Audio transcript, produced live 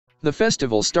The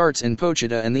festival starts and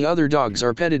Pochita and the other dogs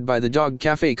are petted by the dog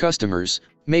cafe customers,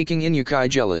 making Inukai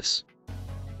jealous.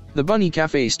 The bunny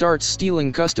cafe starts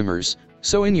stealing customers,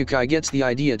 so Inukai gets the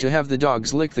idea to have the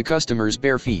dogs lick the customers'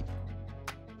 bare feet.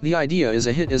 The idea is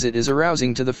a hit as it is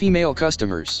arousing to the female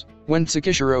customers. When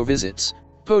Tsukishiro visits,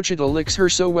 Pochita licks her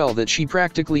so well that she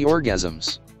practically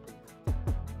orgasms.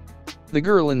 The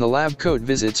girl in the lab coat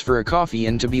visits for a coffee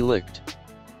and to be licked.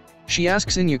 She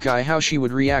asks Inukai how she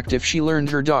would react if she learned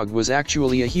her dog was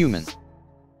actually a human.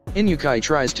 Inukai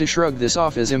tries to shrug this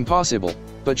off as impossible,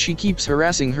 but she keeps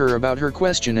harassing her about her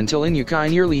question until Inukai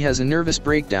nearly has a nervous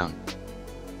breakdown.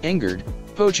 Angered,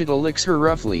 Pochita licks her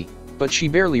roughly, but she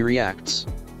barely reacts.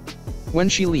 When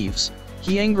she leaves,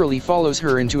 he angrily follows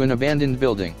her into an abandoned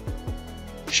building.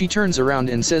 She turns around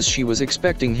and says she was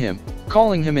expecting him,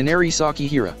 calling him an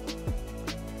Tsukishiro.